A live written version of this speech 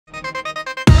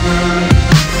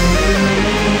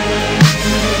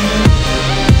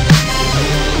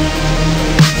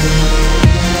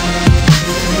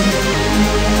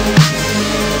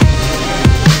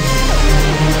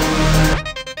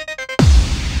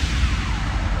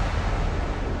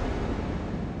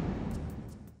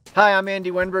Hi, I'm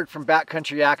Andy Wenberg from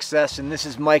Backcountry Access, and this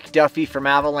is Mike Duffy from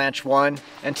Avalanche 1,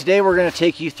 and today we're going to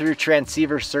take you through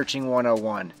transceiver searching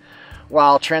 101.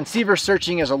 While transceiver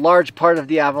searching is a large part of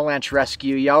the Avalanche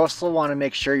rescue, you also want to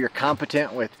make sure you're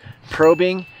competent with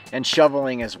probing and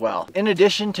shoveling as well. In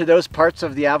addition to those parts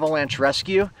of the Avalanche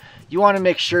rescue, you want to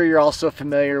make sure you're also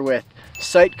familiar with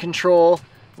site control,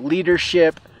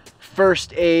 leadership,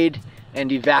 first aid,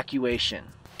 and evacuation.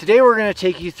 Today we're going to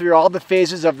take you through all the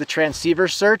phases of the transceiver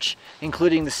search,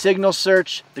 including the signal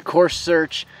search, the coarse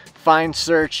search, fine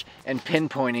search, and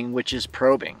pinpointing, which is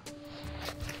probing.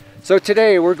 So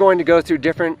today we're going to go through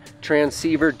different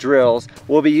transceiver drills.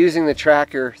 We'll be using the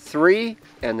Tracker 3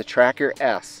 and the Tracker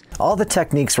S. All the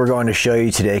techniques we're going to show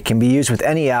you today can be used with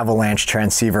any Avalanche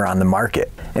transceiver on the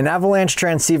market. An Avalanche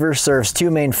transceiver serves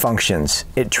two main functions.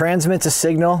 It transmits a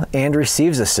signal and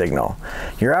receives a signal.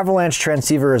 Your Avalanche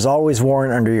transceiver is always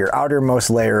worn under your outermost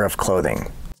layer of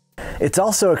clothing. It's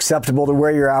also acceptable to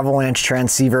wear your Avalanche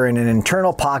transceiver in an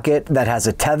internal pocket that has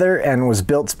a tether and was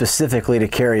built specifically to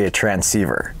carry a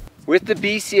transceiver. With the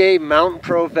BCA Mountain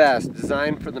Pro vest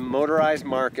designed for the motorized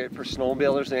market for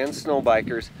snowmobilers and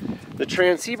snowbikers, the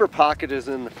transceiver pocket is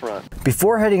in the front.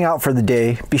 Before heading out for the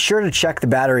day, be sure to check the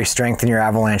battery strength in your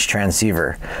Avalanche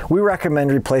transceiver. We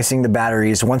recommend replacing the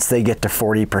batteries once they get to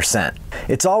 40%.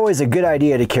 It's always a good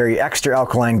idea to carry extra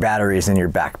alkaline batteries in your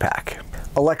backpack.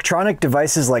 Electronic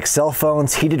devices like cell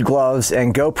phones, heated gloves,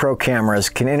 and GoPro cameras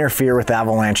can interfere with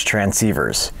Avalanche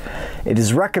transceivers. It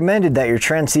is recommended that your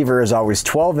transceiver is always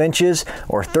 12 inches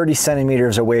or 30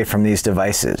 centimeters away from these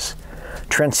devices.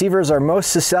 Transceivers are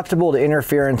most susceptible to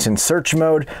interference in search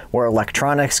mode, where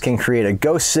electronics can create a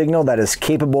ghost signal that is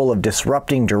capable of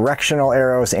disrupting directional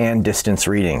arrows and distance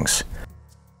readings.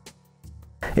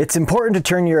 It's important to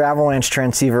turn your Avalanche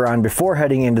transceiver on before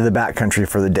heading into the backcountry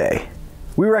for the day.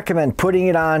 We recommend putting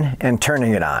it on and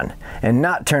turning it on, and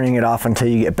not turning it off until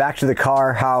you get back to the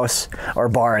car, house, or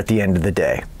bar at the end of the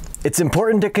day. It's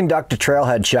important to conduct a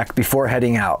trailhead check before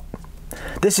heading out.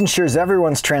 This ensures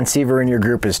everyone's transceiver in your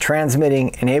group is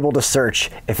transmitting and able to search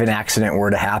if an accident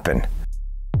were to happen.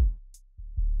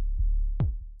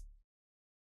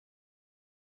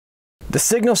 The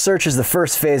signal search is the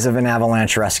first phase of an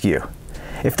Avalanche rescue.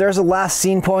 If there's a last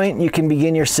seen point, you can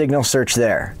begin your signal search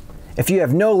there. If you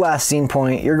have no last seen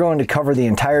point, you're going to cover the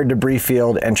entire debris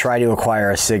field and try to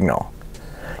acquire a signal.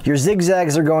 Your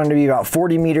zigzags are going to be about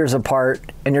 40 meters apart,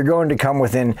 and you're going to come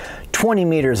within 20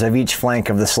 meters of each flank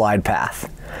of the slide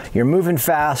path. You're moving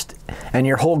fast, and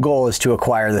your whole goal is to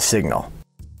acquire the signal.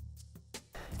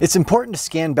 It's important to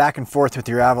scan back and forth with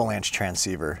your Avalanche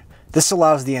transceiver. This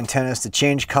allows the antennas to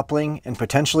change coupling and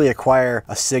potentially acquire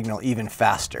a signal even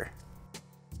faster.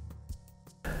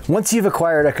 Once you've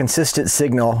acquired a consistent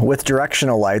signal with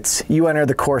directional lights, you enter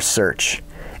the coarse search.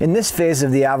 In this phase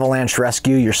of the Avalanche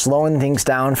rescue, you're slowing things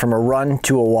down from a run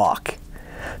to a walk.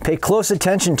 Pay close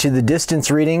attention to the distance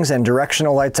readings and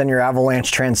directional lights on your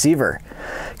Avalanche transceiver.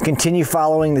 Continue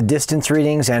following the distance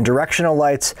readings and directional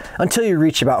lights until you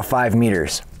reach about 5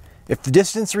 meters. If the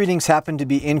distance readings happen to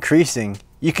be increasing,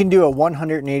 you can do a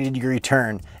 180-degree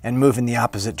turn and move in the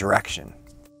opposite direction.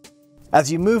 As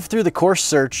you move through the coarse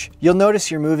search, you'll notice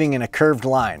you're moving in a curved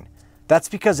line. That's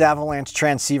because Avalanche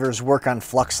transceivers work on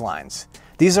flux lines.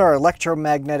 These are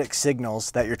electromagnetic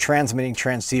signals that your transmitting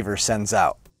transceiver sends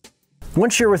out.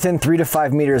 Once you're within 3 to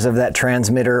 5 meters of that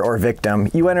transmitter or victim,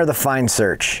 you enter the fine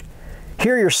search.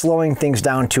 Here you're slowing things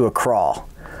down to a crawl.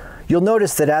 You'll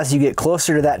notice that as you get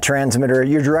closer to that transmitter,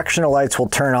 your directional lights will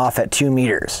turn off at 2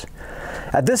 meters.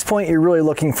 At this point, you're really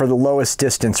looking for the lowest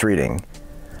distance reading.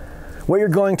 What you're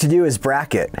going to do is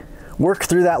bracket. Work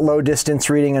through that low distance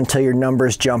reading until your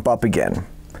numbers jump up again.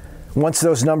 Once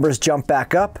those numbers jump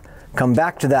back up, come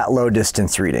back to that low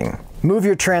distance reading. Move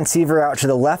your transceiver out to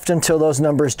the left until those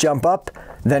numbers jump up,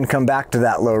 then come back to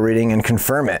that low reading and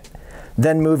confirm it.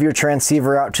 Then move your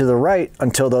transceiver out to the right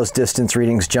until those distance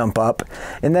readings jump up,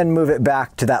 and then move it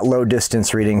back to that low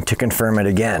distance reading to confirm it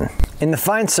again. In the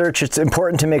fine search, it's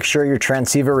important to make sure your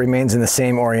transceiver remains in the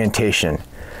same orientation.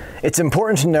 It's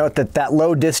important to note that that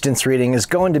low distance reading is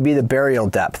going to be the burial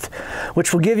depth,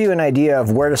 which will give you an idea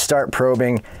of where to start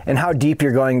probing and how deep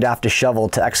you're going to have to shovel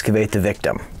to excavate the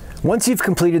victim. Once you've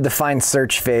completed the fine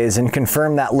search phase and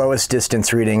confirmed that lowest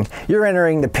distance reading, you're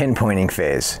entering the pinpointing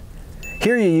phase.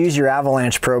 Here you use your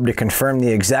Avalanche probe to confirm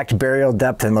the exact burial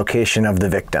depth and location of the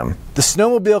victim. The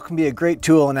snowmobile can be a great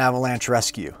tool in Avalanche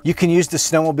rescue. You can use the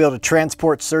snowmobile to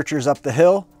transport searchers up the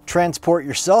hill, transport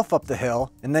yourself up the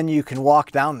hill, and then you can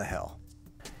walk down the hill.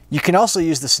 You can also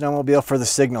use the snowmobile for the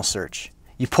signal search.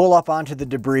 You pull up onto the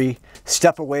debris,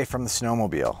 step away from the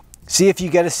snowmobile. See if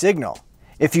you get a signal.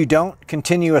 If you don't,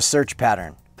 continue a search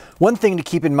pattern. One thing to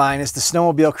keep in mind is the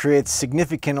snowmobile creates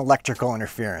significant electrical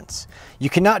interference. You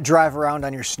cannot drive around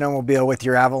on your snowmobile with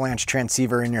your Avalanche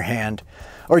transceiver in your hand,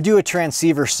 or do a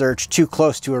transceiver search too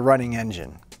close to a running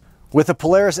engine. With a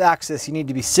Polaris Access, you need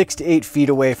to be 6 to 8 feet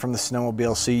away from the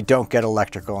snowmobile so you don't get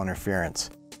electrical interference.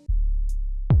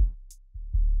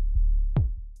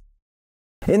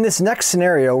 In this next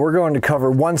scenario, we're going to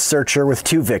cover one searcher with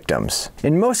 2 victims.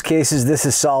 In most cases, this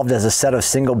is solved as a set of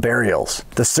single burials.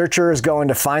 The searcher is going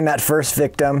to find that first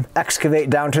victim,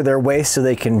 excavate down to their waist so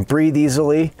they can breathe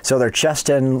easily, so their chest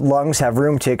and lungs have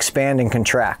room to expand and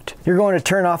contract. You're going to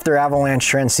turn off their Avalanche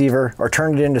transceiver or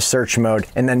turn it into search mode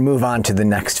and then move on to the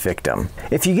next victim.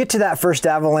 If you get to that first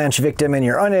Avalanche victim and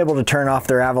you're unable to turn off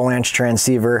their Avalanche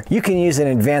transceiver, you can use an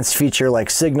advanced feature like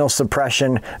signal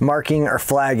suppression, marking, or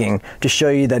flagging to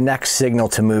show you the next signal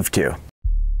to move to.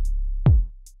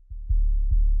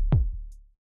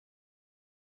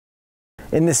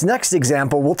 In this next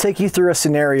example, we'll take you through a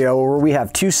scenario where we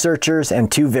have 2 searchers and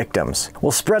 2 victims.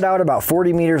 We'll spread out about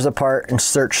 40 meters apart and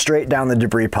search straight down the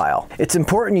debris pile. It's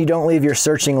important you don't leave your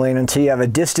searching lane until you have a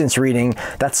distance reading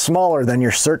that's smaller than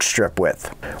your search strip width.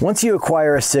 Once you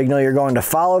acquire a signal, you're going to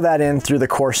follow that in through the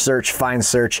coarse search, fine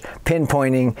search,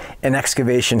 pinpointing, and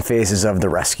excavation phases of the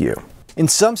rescue. In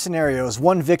some scenarios,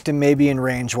 one victim may be in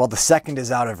range while the second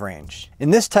is out of range. In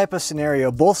this type of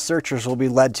scenario, both searchers will be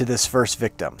led to this first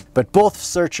victim, but both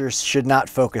searchers should not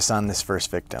focus on this first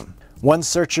victim. One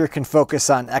searcher can focus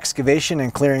on excavation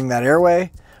and clearing that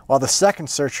airway, while the second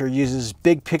searcher uses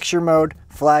big picture mode,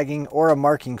 flagging, or a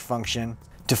marking function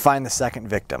to find the second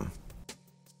victim.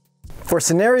 For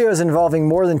scenarios involving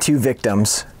more than 2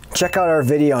 victims, check out our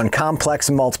video on complex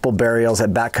multiple burials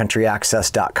at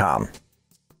backcountryaccess.com.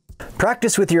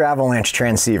 Practice with your Avalanche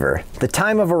transceiver. The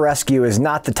time of a rescue is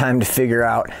not the time to figure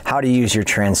out how to use your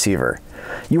transceiver.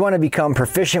 You want to become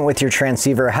proficient with your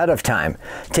transceiver ahead of time.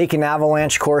 Take an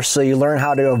Avalanche course so you learn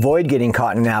how to avoid getting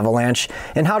caught in an avalanche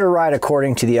and how to ride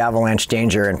according to the avalanche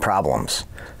danger and problems.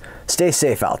 Stay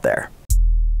safe out there.